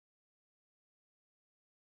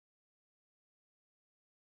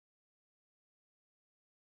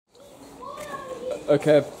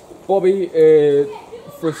Okay, Bobby,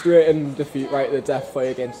 frustrating defeat right at the death play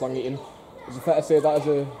against Long Eaton. Is it fair to say that is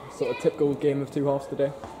a sort of typical game of two halves today?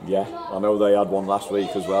 Yeah, I know they had one last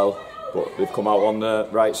week as well, but they've come out on the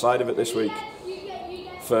right side of it this week.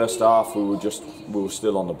 First half, we were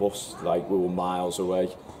still on the bus, like we were miles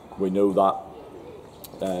away. We knew that.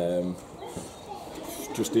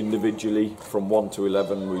 Just individually, from 1 to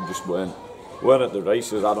 11, we just weren't at the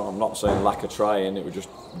races. I'm not saying lack of trying. It was just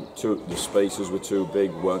the spaces were too big,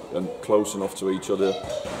 weren't and close enough to each other.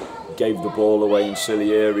 Gave the ball away in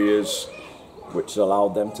silly areas, which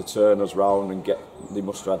allowed them to turn us round and get. They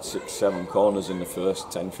must have had 6-7 corners in the first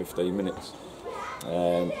 10-15 minutes.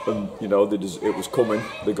 And you know, it was coming.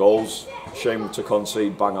 The goals. Shame to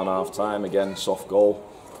concede bang on half time again, soft goal.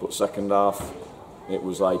 But second half, it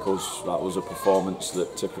was like us. That was a performance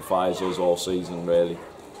that typifies us all season, really,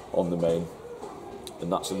 on the main.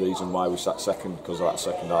 And that's the reason why we sat second, because of that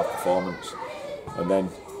second half performance. And then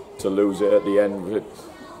to lose it at the end with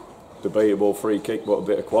a debatable free kick, but a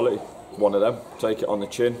bit of quality. One of them, take it on the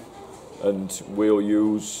chin, and we'll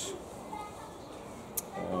use.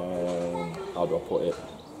 How do I put it?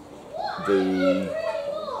 The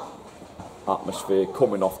atmosphere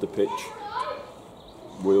coming off the pitch.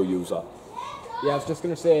 We'll use that. Yeah, I was just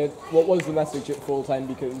going to say, what was the message at full time?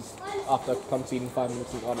 Because after conceding 5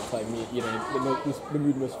 minutes of time, you know, the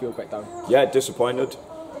mood must feel quite down. Yeah, disappointed.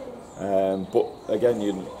 But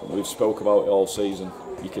again, we've spoke about it all season.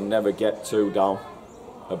 You can never get too down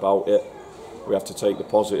about it. We have to take the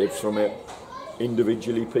positives from it.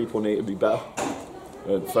 Individually, people need to be better.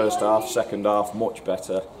 First half, second half, much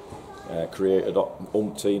better. Created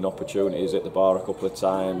umpteen opportunities at the bar a couple of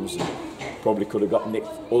times. Probably could have got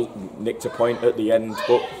nicked a point at the end,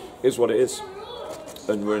 but is what it is.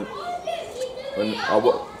 And I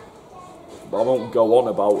won't go on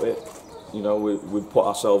about it. You know, we've put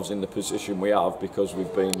ourselves in the position we have because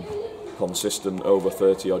we've been consistent over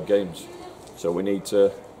 30 odd games. So we need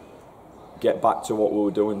to get back to what we were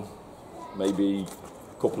doing maybe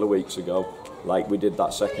a couple of weeks ago, like we did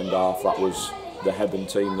that second half. That was the Hebben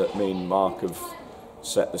team that me and Mark have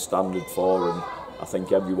set the standard for, and I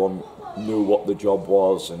think everyone knew what the job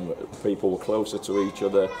was, and people were closer to each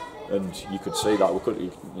other, and you could see that. You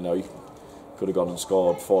could have gone and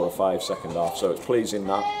scored 4 or 5 second half, so it's pleasing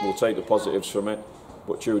that. We'll take the positives from it,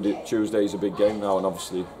 but Tuesday's a big game now, and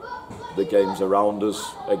obviously the games around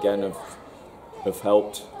us again have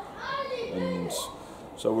helped, and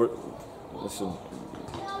so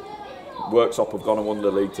Worksop have gone and won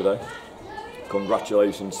the league today.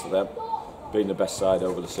 Congratulations to them, being the best side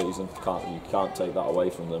over the season. You can't take that away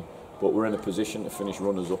from them. But we're in a position to finish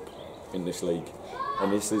runners-up in this league.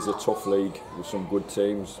 And this is a tough league with some good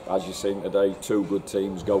teams. As you've seen today, 2 good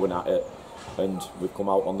teams going at it, and we've come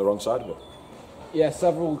out on the wrong side of it. Yeah,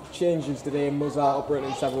 several changes today. Muzza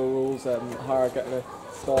operating several rules. Hara getting a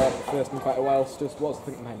start first in quite a while. So just what's the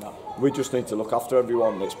thinking behind that? We just need to look after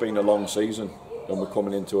everyone. It's been a long season, and we're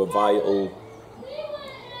coming into a vital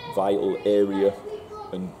area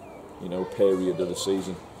and period of the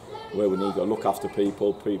season where we need to look after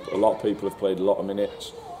people. A lot of people have played a lot of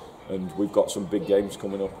minutes, and we've got some big games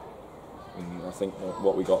coming up. And I think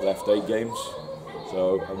what we got left, 8 games.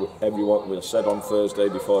 So everyone, we said on Thursday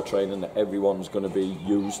before training that everyone's going to be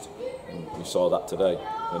used, and we saw that today.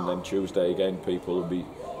 And then Tuesday again, people will be,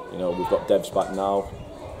 we've got Devs back now,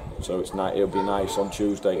 so it'll be nice on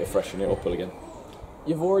Tuesday to freshen it up again.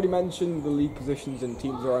 You've already mentioned the league positions and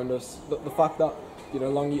teams around us. The fact that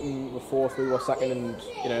Long Eaton were 4th, we were 2nd,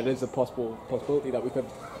 and it is a possibility that we could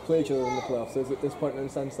play each other in the playoffs. Is at this point in the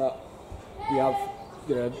sense that we have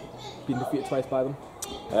been defeated twice by them?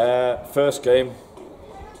 First game,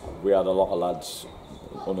 we had a lot of lads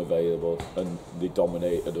unavailable, and they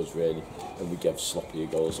dominated us really, and we gave sloppy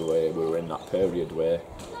goals away. We were in that period where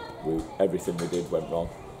everything we did went wrong.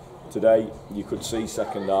 Today, you could see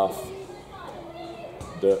second half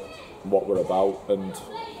what we're about, and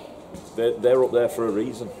they're up there for a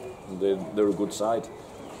reason. They're a good side,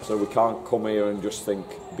 so we can't come here and just think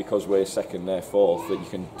because we're 2nd, they're 4th, that you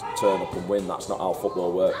can turn up and win. That's not how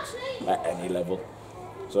football works at any level.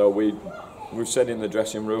 So we've said in the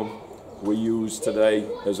dressing room, we use today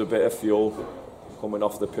as a bit of fuel coming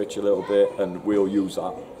off the pitch a little bit, and we'll use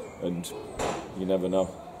that. And you never know,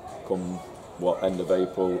 come end of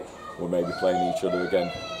April, we may be playing each other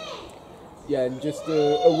again. Yeah, and just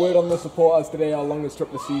a word on the supporters today. Our longest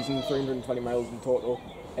trip this season, 320 miles in total,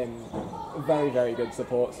 and very, very good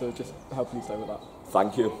support. So just how pleased are you with that?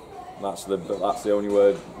 Thank you. That's the only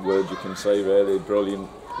word you can say really. Brilliant.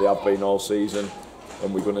 They have been all season,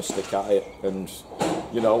 and we're going to stick at it. And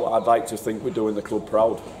I'd like to think we're doing the club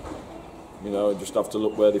proud. Just have to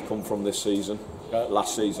look where they've come from this season,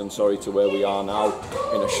 last season, sorry, to where we are now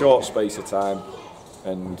in a short space of time.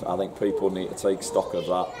 And I think people need to take stock of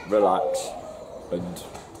that, relax, and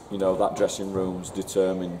you know that dressing room's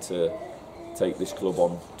determined to take this club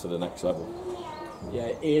on to the next level.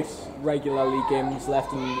 Yeah, 8 regular league games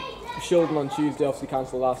left, and Shildon on Tuesday obviously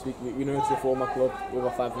cancelled last week. We know it's the former club with over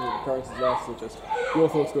 500 occurrences there, so just your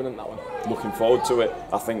thoughts going into that one? Looking forward to it.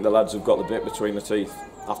 I think the lads have got the bit between the teeth.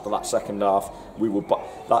 After that second half,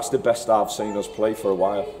 that's the best I've seen us play for a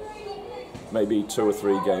while. Maybe 2 or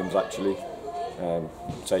 3 games actually.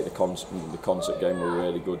 Take the concert game were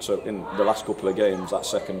really good. So in the last couple of games, that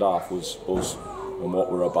second half was us and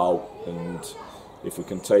what we're about. And if we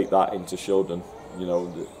can take that into Shildon, you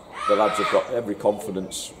know, the lads have got every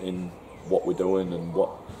confidence in what we're doing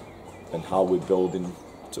and how we're building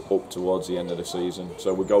up towards the end of the season.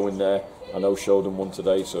 So we're going there. I know Shildon won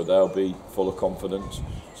today, so they'll be full of confidence.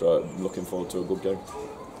 So I'm looking forward to a good game.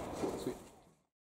 Sweet.